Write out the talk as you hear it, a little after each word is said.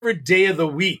favorite day of the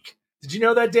week. Did you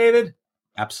know that, David?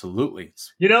 Absolutely.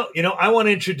 You know, I want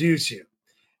to introduce you.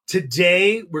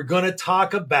 Today, we're going to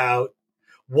talk about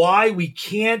why we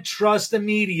can't trust the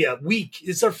media.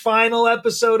 It's our final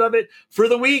episode of it for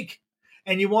the week.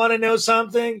 And you want to know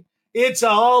something? It's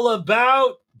all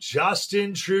about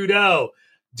Justin Trudeau.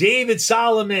 David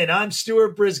Solomon, I'm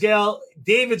Stuart Brisgell.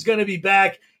 David's going to be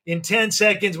back in 10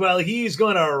 seconds while he's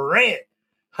going to rant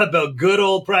about good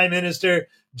old Prime Minister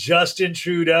Justin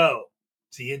Trudeau.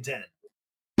 See you in 10.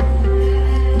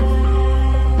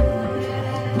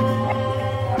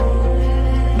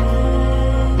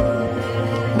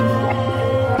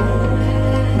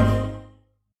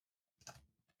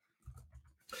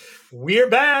 We're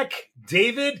back.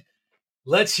 David,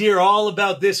 let's hear all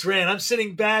about this rant. I'm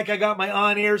sitting back. I got my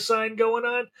on-air sign going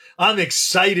on. I'm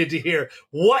excited to hear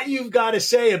what you've got to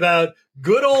say about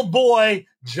good old boy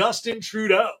Justin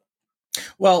Trudeau.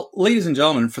 Well, ladies and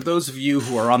gentlemen, for those of you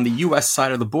who are on the U.S.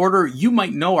 side of the border, you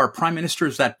might know our prime minister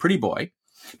is that pretty boy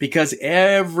because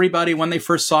everybody, when they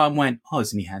first saw him, went, oh,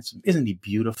 isn't he handsome? Isn't he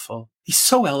beautiful? He's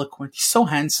so eloquent. He's so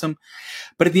handsome.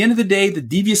 But at the end of the day, the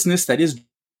deviousness that is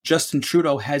Justin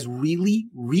Trudeau has really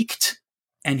reeked,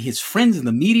 and his friends in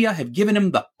the media have given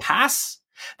him the pass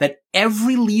that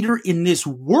every leader in this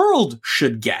world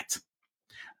should get.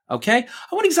 Okay?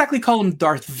 I wouldn't exactly call him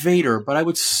Darth Vader, but I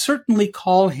would certainly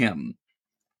call him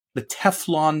the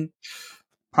Teflon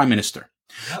Prime Minister.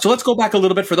 Yep. So let's go back a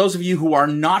little bit. For those of you who are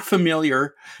not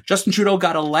familiar, Justin Trudeau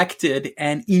got elected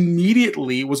and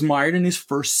immediately was mired in his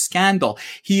first scandal.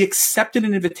 He accepted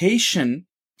an invitation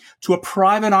to a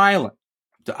private island,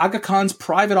 to Aga Khan's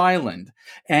private island,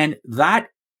 and that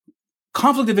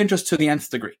conflict of interest to the nth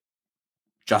degree.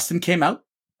 Justin came out,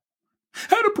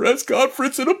 had a press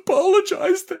conference, and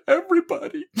apologized to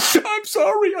everybody. I'm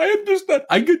sorry, I understand.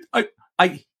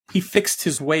 He fixed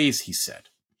his ways, he said.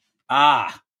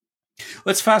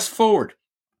 Let's fast forward.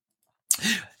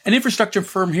 An infrastructure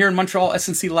firm here in Montreal,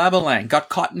 SNC-Lavalin, got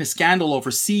caught in a scandal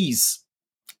overseas.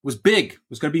 It was big. It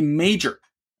was going to be major.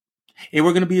 And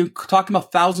we're going to be talking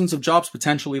about thousands of jobs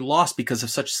potentially lost because of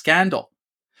such scandal.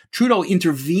 Trudeau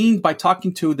intervened by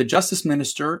talking to the justice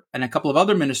minister and a couple of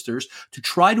other ministers to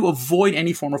try to avoid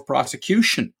any form of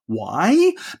prosecution.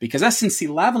 Why? Because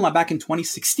SNC-Lavalin back in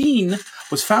 2016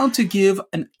 was found to give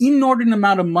an inordinate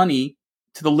amount of money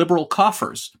to the Liberal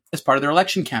coffers as part of their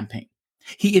election campaign.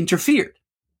 He interfered.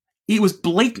 It was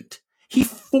blatant. He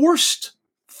forced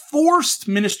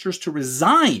ministers to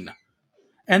resign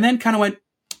and then kind of went,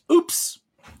 oops,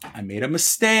 I made a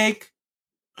mistake.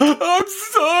 I'm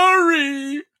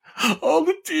sorry. All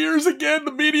the tears again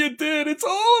the media did. It's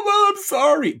all about I'm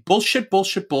sorry. Bullshit.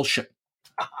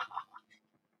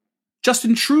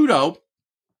 Justin Trudeau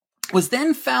was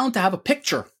then found to have a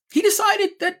picture. He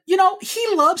decided that,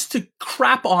 he loves to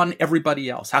crap on everybody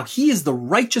else, how he is the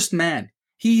righteous man.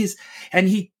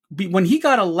 When he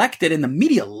got elected, and the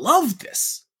media loved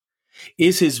this,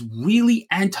 is his really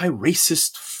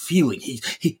anti-racist feeling.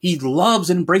 He loves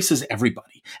and embraces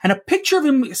everybody. And a picture of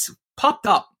him popped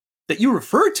up that you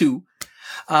referred to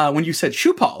when you said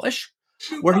shoe polish,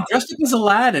 where he dressed up as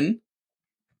Aladdin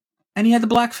and he had the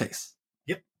blackface.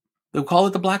 Yep. They'll call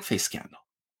it the blackface scandal.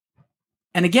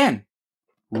 And again,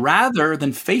 rather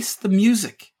than face the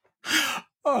music,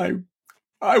 I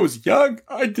was young.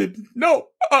 I didn't know.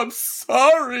 I'm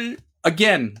sorry.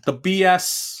 Again, the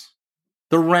BS,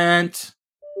 the rant,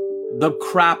 the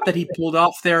crap that he pulled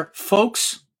off there,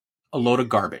 folks, a load of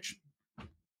garbage.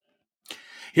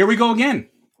 Here we go again.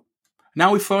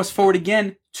 Now we fast forward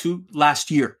again to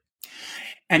last year.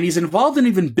 And he's involved in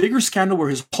an even bigger scandal where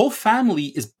his whole family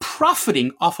is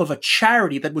profiting off of a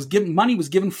charity that money was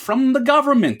given from the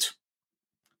government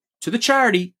to the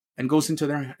charity and goes into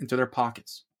their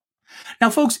pockets. Now,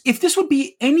 folks, if this would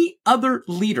be any other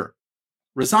leader,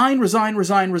 resign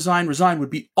would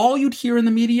be all you'd hear in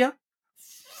the media,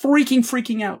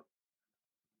 freaking out,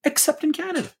 except in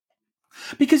Canada.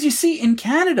 Because you see, in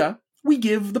Canada, we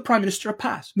give the Prime Minister a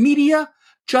pass. Media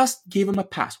just gave him a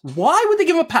pass. Why would they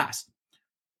give him a pass?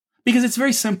 Because it's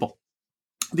very simple.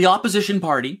 The opposition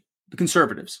party, the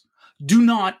Conservatives, do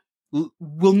not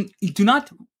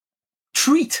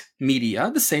treat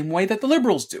media the same way that the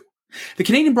Liberals do. The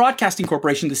Canadian Broadcasting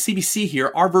Corporation, the CBC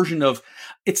here, our version of,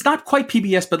 it's not quite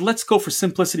PBS, but let's go for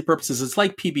simplicity purposes. It's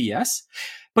like PBS,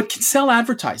 but can sell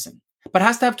advertising, but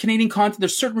has to have Canadian content.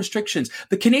 There's certain restrictions.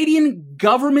 The Canadian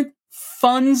government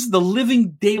funds the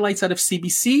living daylights out of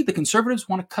CBC. The Conservatives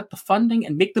want to cut the funding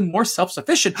and make them more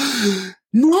self-sufficient.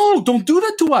 No, don't do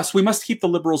that to us. We must keep the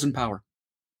Liberals in power.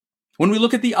 When we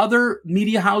look at the other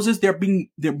media houses, they're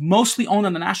mostly owned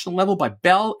on the national level by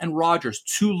Bell and Rogers,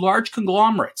 two large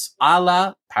conglomerates, a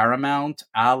la Paramount,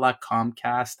 a la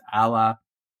Comcast, a la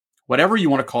whatever you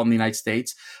want to call it in the United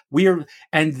States.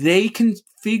 And they can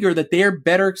figure that they are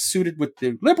better suited with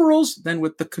the liberals than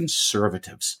with the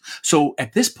conservatives. So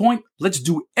at this point, let's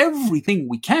do everything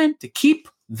we can to keep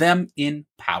them in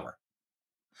power.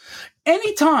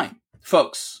 Anytime,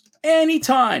 folks,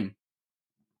 anytime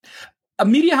a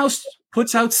media house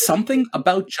puts out something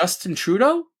about Justin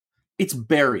Trudeau, it's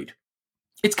buried.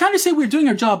 It's kind of say we're doing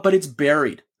our job, but it's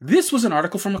buried. This was an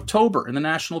article from October in the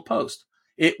National Post.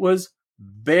 It was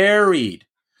buried.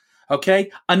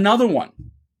 Okay? Another one.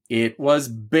 It was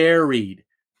buried.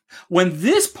 When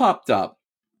this popped up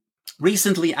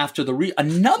recently after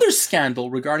another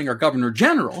scandal regarding our Governor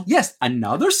General, yes,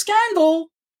 another scandal,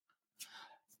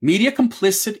 media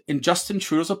complicit in Justin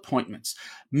Trudeau's appointments.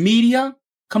 Media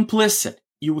complicit.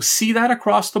 You will see that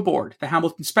across the board. The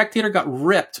Hamilton Spectator got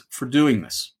ripped for doing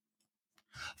this.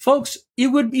 Folks,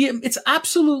 it's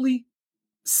absolutely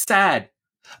sad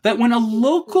that when the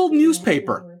local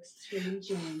newspapers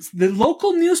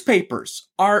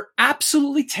are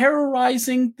absolutely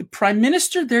terrorizing the Prime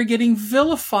Minister, they're getting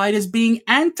vilified as being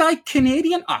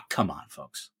anti-Canadian. Ah, come on,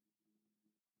 folks.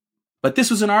 But this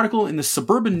was an article in the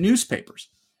suburban newspapers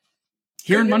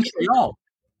here in Montreal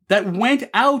that went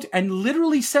out and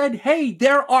literally said, hey,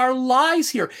 there are lies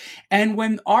here. And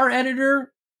when our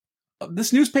editor of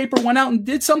this newspaper went out and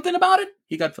did something about it,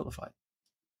 he got vilified.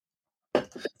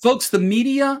 Folks, the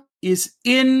media is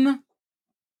in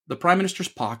the Prime Minister's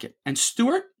pocket. And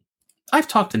Stuart, I've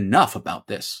talked enough about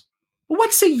this. But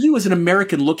what say you as an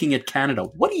American looking at Canada?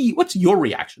 What's your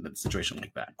reaction to a situation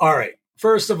like that? All right.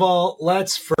 First of all,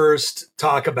 let's first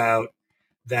talk about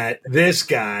that this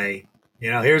guy,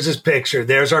 here's his picture.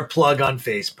 There's our plug on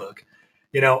Facebook.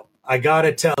 I got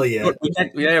to tell you.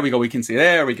 There we go. We can see.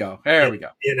 There we go.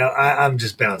 I'm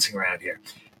just bouncing around here.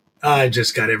 I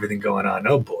just got everything going on.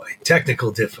 Oh, boy.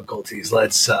 Technical difficulties.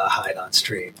 Let's hide on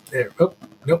stream. There. Oh,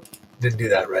 nope. Didn't do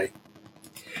that right.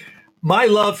 My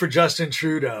love for Justin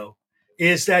Trudeau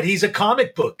is that he's a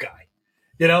comic book guy.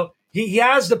 He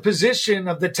has the position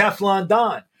of the Teflon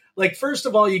Don. Like, first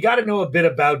of all, you got to know a bit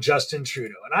about Justin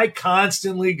Trudeau. And I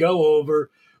constantly go over,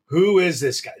 who is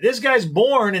this guy? This guy's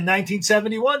born in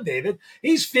 1971, David.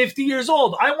 He's 50 years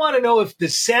old. I want to know if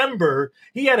December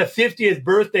he had a 50th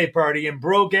birthday party and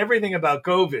broke everything about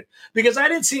COVID, because I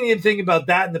didn't see anything about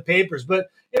that in the papers. But,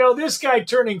 this guy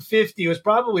turning 50 was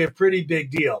probably a pretty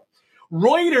big deal.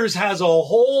 Reuters has a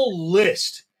whole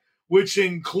list, which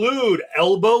include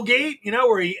Elbowgate,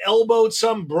 where he elbowed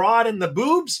some broad in the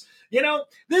boobs.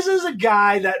 This is a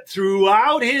guy that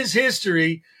throughout his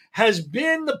history has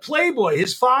been the playboy.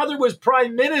 His father was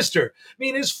prime minister. I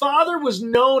mean, his father was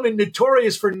known and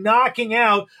notorious for knocking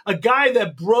out a guy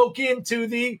that broke into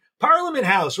the Parliament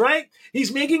House, right?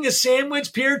 He's making a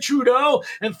sandwich, Pierre Trudeau,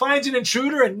 and finds an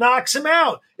intruder and knocks him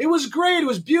out. It was great. It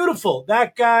was beautiful.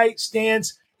 That guy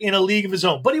stands in a league of his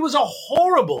own. But he was a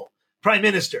horrible prime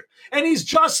minister. And he's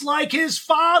just like his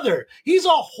father. He's a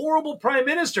horrible prime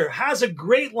minister, has a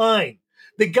great line.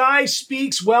 The guy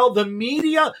speaks well. The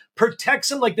media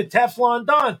protects him like the Teflon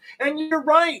Don. And you're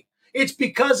right. It's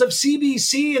because of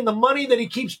CBC and the money that he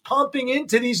keeps pumping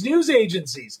into these news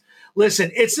agencies.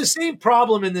 Listen, it's the same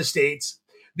problem in the States.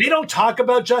 They don't talk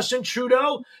about Justin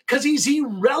Trudeau because he's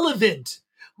irrelevant.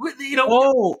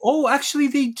 Actually,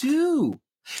 they do.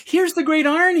 Here's the great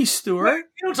irony, Stuart.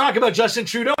 You don't talk about Justin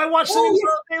Trudeau. I watch something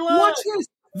all day long. Watch this.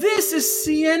 This is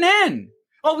CNN.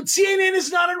 Oh, but CNN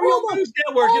is not a real news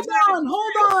network.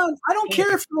 Hold on. I don't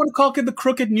care if you want to call it the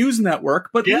Crooked News Network,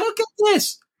 but look at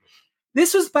this.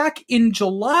 This was back in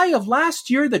July of last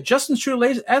year that Justin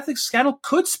Trudeau's ethics scandal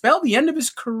could spell the end of his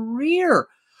career.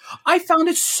 I found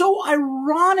it so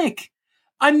ironic.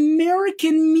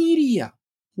 American media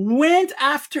went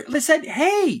after, they said,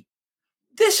 hey,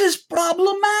 this is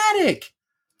problematic.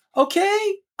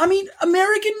 Okay? I mean,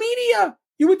 American media,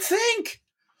 you would think.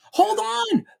 Hold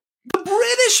on. The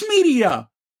British media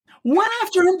went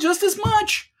after him just as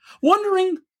much,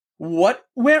 wondering what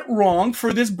went wrong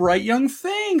for this bright young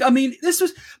thing. I mean, this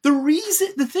was the reason.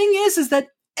 The thing is that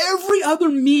every other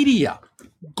media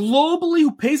globally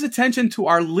who pays attention to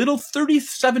our little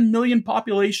 37 million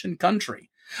population country,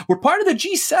 we're part of the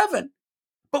G7,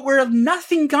 but we're a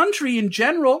nothing country in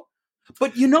general.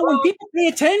 But, when people pay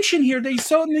attention here, they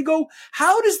go,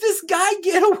 how does this guy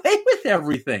get away with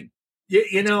everything?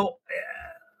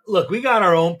 Look, we got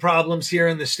our own problems here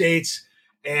in the States,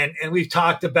 and we've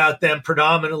talked about them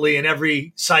predominantly in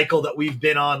every cycle that we've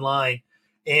been online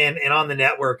and on the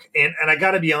network. And I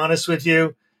got to be honest with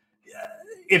you,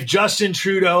 if Justin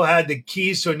Trudeau had the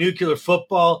keys to a nuclear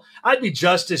football, I'd be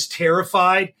just as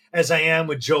terrified as I am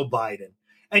with Joe Biden.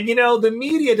 And, the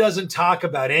media doesn't talk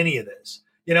about any of this.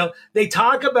 They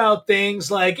talk about things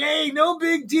like, hey, no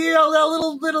big deal, a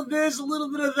little bit of this, a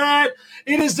little bit of that.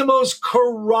 It is the most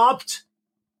corrupt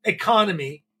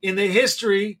economy in the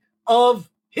history of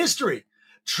history.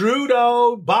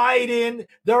 Trudeau, Biden,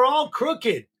 they're all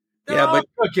crooked. They're all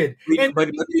crooked. And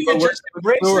but just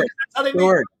embrace it. That's how they make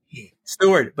money.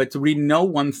 Stuart, but we know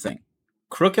one thing.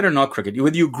 Crooked or not crooked,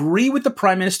 whether you agree with the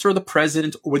prime minister or the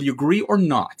president, or whether you agree or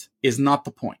not, is not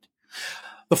the point.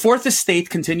 The Fourth Estate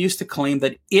continues to claim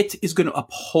that it is going to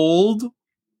uphold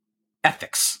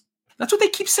ethics. That's what they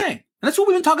keep saying. And that's what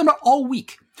we've been talking about all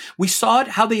week. We saw it,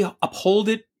 how they uphold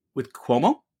it with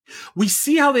Cuomo. We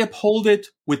see how they uphold it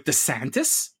with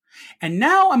DeSantis. And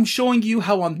now I'm showing you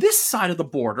how on this side of the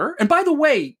border, and by the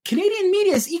way, Canadian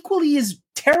media is equally as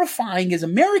terrifying as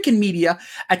American media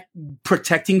at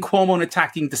protecting Cuomo and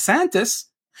attacking DeSantis,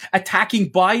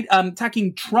 attacking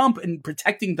Trump and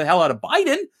protecting the hell out of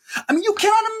Biden. I mean, you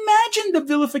cannot imagine the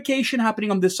vilification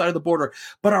happening on this side of the border.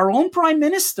 But our own prime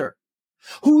minister,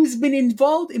 who has been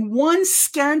involved in one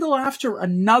scandal after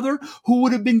another, who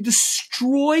would have been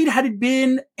destroyed had it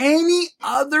been any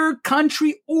other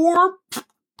country or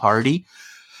party,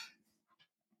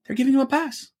 they're giving him a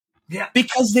pass. Yeah.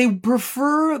 Because they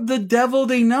prefer the devil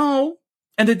they know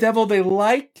and the devil they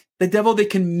like, the devil they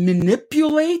can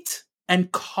manipulate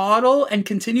and coddle and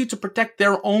continue to protect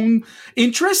their own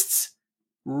interests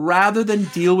rather than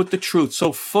deal with the truth.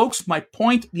 So, folks, my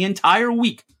point the entire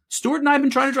week, Stuart and I have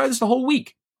been trying to drive this the whole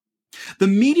week. The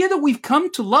media that we've come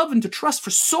to love and to trust for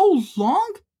so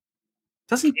long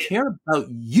doesn't care about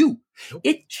you.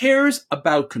 It cares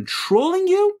about controlling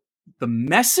you, the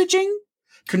messaging,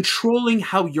 controlling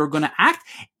how you're going to act,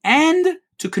 and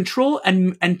to control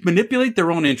and manipulate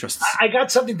their own interests. I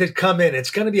got something to come in.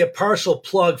 It's going to be a partial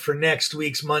plug for next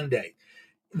week's Monday.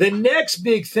 The next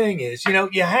big thing is,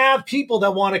 you have people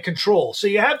that want to control. So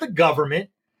you have the government,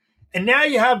 and now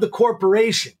you have the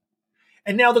corporation.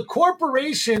 And now the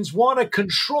corporations want to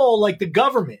control like the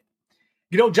government,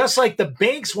 just like the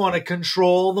banks want to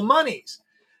control the monies.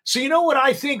 So you know what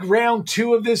I think round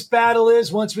 2 of this battle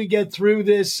is once we get through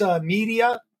this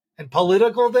media and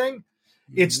political thing?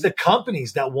 It's the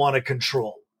companies that want to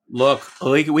control. Look,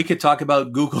 we could talk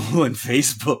about Google and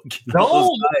Facebook.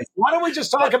 No, why don't we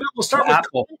just talk about, we'll start with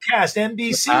Apple. Comcast,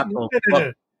 NBC.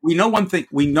 Look, we know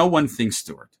one thing,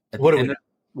 Stuart. What do we know?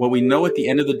 What we know at the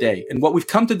end of the day, and what we've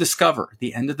come to discover at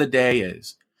the end of the day,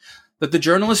 is that the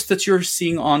journalists that you're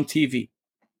seeing on TV,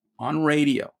 on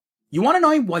radio, you want to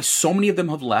know why so many of them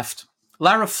have left?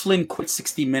 Lara Flynn quit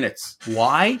 60 Minutes.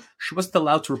 Why? She wasn't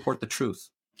allowed to report the truth.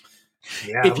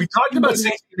 Yeah, we talked about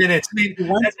 60 Minutes. I mean,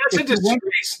 that's a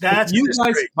disgrace. That's a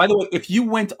disgrace. By the way, if you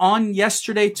went on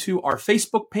yesterday to our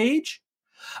Facebook page,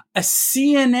 a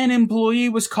CNN employee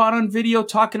was caught on video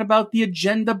talking about the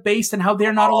agenda base and how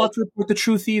they're not allowed to report the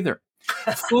truth either.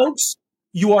 Folks,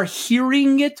 you are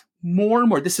hearing it more and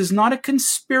more. This is not a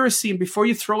conspiracy. And before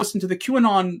you throw us into the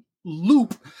QAnon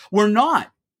loop, we're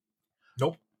not.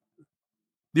 Nope.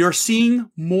 You're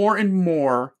seeing more and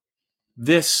more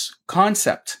this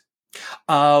concept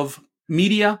of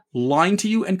media lying to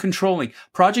you and controlling.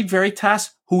 Project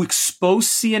Veritas, who exposed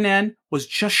CNN, was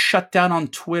just shut down on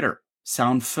Twitter.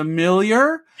 Sound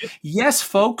familiar? Yep. Yes,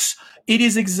 folks. It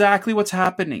is exactly what's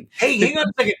happening. Hey, hang on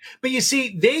a second. But you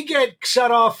see, they get shut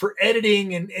off for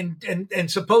editing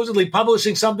and supposedly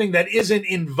publishing something that isn't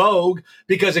in vogue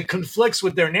because it conflicts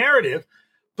with their narrative.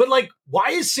 But why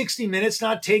is 60 Minutes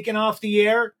not taken off the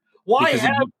air? Why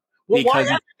haven't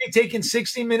they taken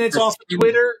 60 Minutes off of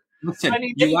Twitter? Listen,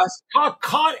 they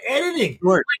caught editing.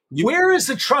 Where is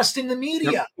the trust in the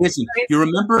media? Listen, you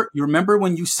remember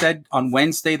when you said on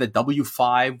Wednesday that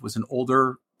W5 was an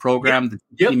older program, the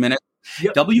 60 Minutes?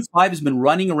 Yep. W5 has been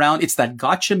running around. It's that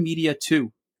gotcha media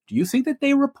too. Do you think that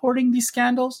they're reporting these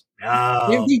scandals? No.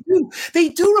 They do. They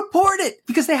do report it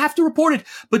because they have to report it.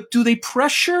 But do they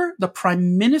pressure the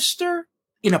prime minister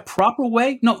in a proper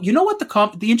way? No. You know what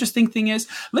the interesting thing is?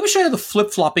 Let me show you the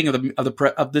flip-flopping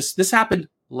of this. This happened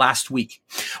last week,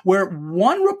 where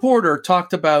one reporter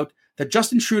talked about that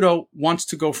Justin Trudeau wants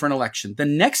to go for an election. The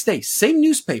next day, same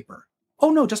newspaper.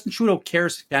 Oh no, Justin Trudeau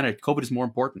cares Canada. COVID is more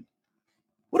important.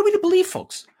 What are we to believe,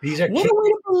 folks? What are we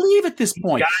to believe at this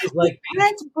point? We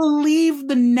can't believe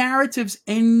the narratives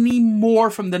anymore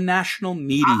from the national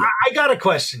media. I got a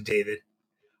question, David.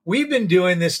 We've been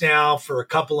doing this now for a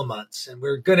couple of months, and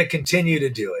we're going to continue to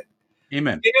do it.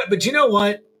 Amen. But you know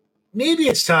what? Maybe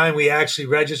it's time we actually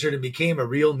registered and became a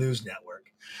real news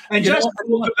network. And just talk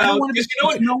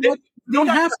about, You don't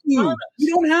have to.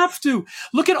 You don't have to.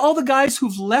 Look at all the guys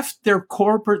who've left their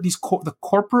the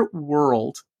corporate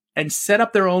world and set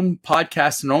up their own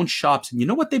podcasts and their own shops. And you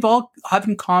know what they've all have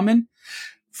in common?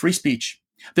 Free speech.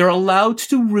 They're allowed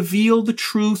to reveal the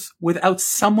truth without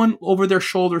someone over their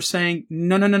shoulder saying,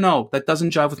 no, that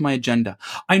doesn't jive with my agenda.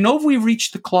 I know we've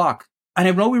reached the clock, and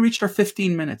I know we reached our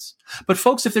 15 minutes. But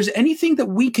folks, if there's anything that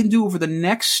we can do over the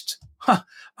next,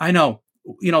 I know,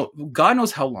 God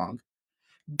knows how long.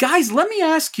 Guys, let me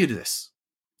ask you this.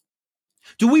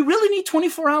 Do we really need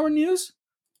 24-hour news?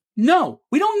 No,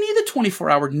 we don't need the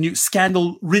 24-hour news,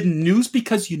 scandal-ridden news,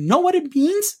 because you know what it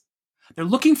means? They're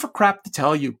looking for crap to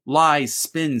tell you, lies,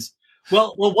 spins.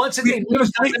 Well, once again,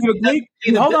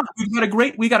 hold on.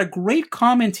 We got a great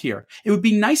comment here. It would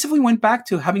be nice if we went back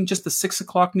to having just the 6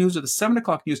 o'clock news or the 7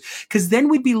 o'clock news, because then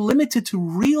we'd be limited to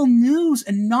real news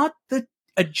and not the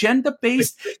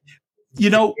agenda-based,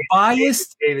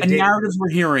 biased narratives we're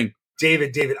hearing.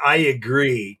 David, I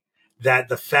agree that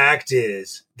the fact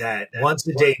is that once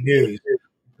a day news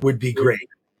would be great.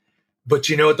 But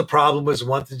you know what the problem was?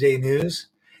 Once a day news?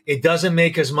 It doesn't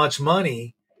make as much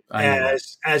money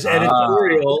as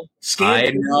editorial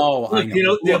scandal. I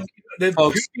know.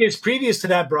 Previous to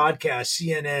that broadcast,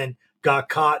 CNN got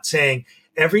caught saying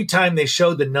every time they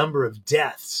showed the number of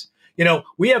deaths,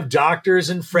 we have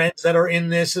doctors and friends that are in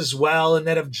this as well and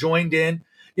that have joined in.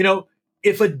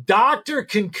 If a doctor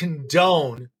can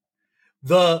condone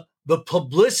the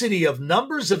publicity of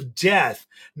numbers of death,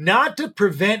 not to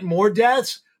prevent more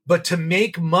deaths, but to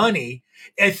make money,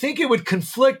 I think it would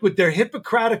conflict with their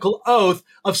Hippocratical oath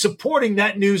of supporting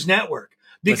that news network,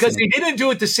 because they didn't do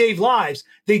it to save lives.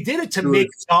 They did it to make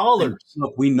dollars.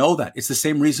 Look, we know that. It's the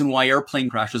same reason why airplane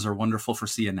crashes are wonderful for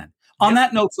CNN. On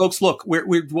that note, folks, look, what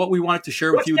we wanted to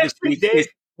share with you this week is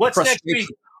what's next week?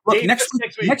 Look, Dave, next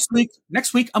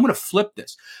week, I'm going to flip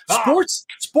this. Sports.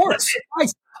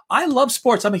 Guys, I love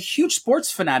sports. I'm a huge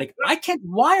sports fanatic.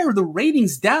 Why are the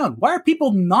ratings down? Why are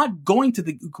people not going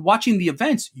to watching the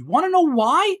events? You want to know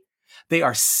why? They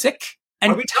are sick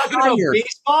and talking about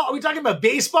baseball? Are we talking about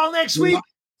baseball next week?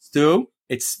 Stu,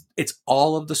 it's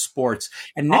all of the sports.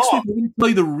 And next week, we're going to tell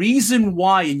you the reason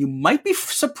why. And you might be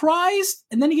surprised.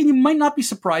 And then again, you might not be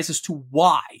surprised as to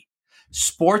why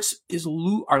sports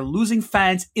are losing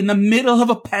fans in the middle of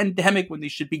a pandemic when they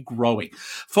should be growing.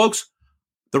 Folks,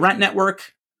 the RANT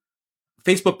Network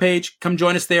Facebook page, come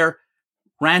join us there.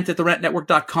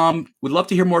 rant@therantnetwork.com. We'd love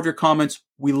to hear more of your comments.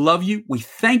 We love you. We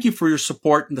thank you for your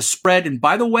support and the spread. And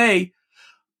by the way,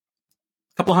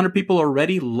 a couple hundred people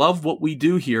already love what we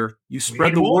do here. You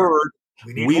spread the word.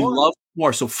 We love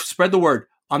more. So spread the word.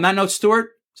 On that note,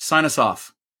 Stuart, sign us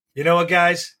off. You know what,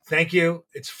 guys? Thank you.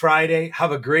 It's Friday.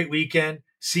 Have a great weekend.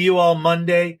 See you all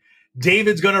Monday.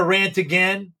 David's going to rant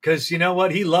again because you know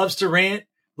what? He loves to rant.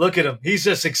 Look at him. He's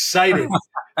just excited.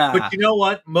 But you know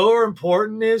what? More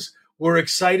important is we're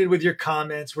excited with your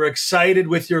comments. We're excited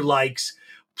with your likes.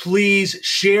 Please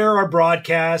share our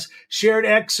broadcast, share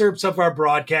excerpts of our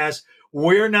broadcast.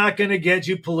 We're not going to get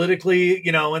you politically,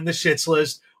 in the shits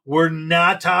list. We're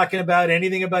not talking about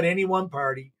anything about any one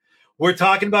party. We're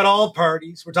talking about all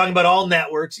parties. We're talking about all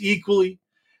networks equally.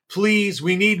 Please,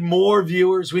 we need more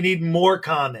viewers. We need more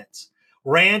comments.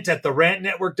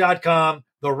 Rant@therantnetwork.com,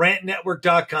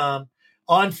 therantnetwork.com,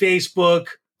 on Facebook,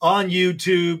 on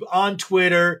YouTube, on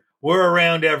Twitter. We're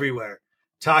around everywhere.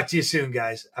 Talk to you soon,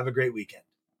 guys. Have a great weekend.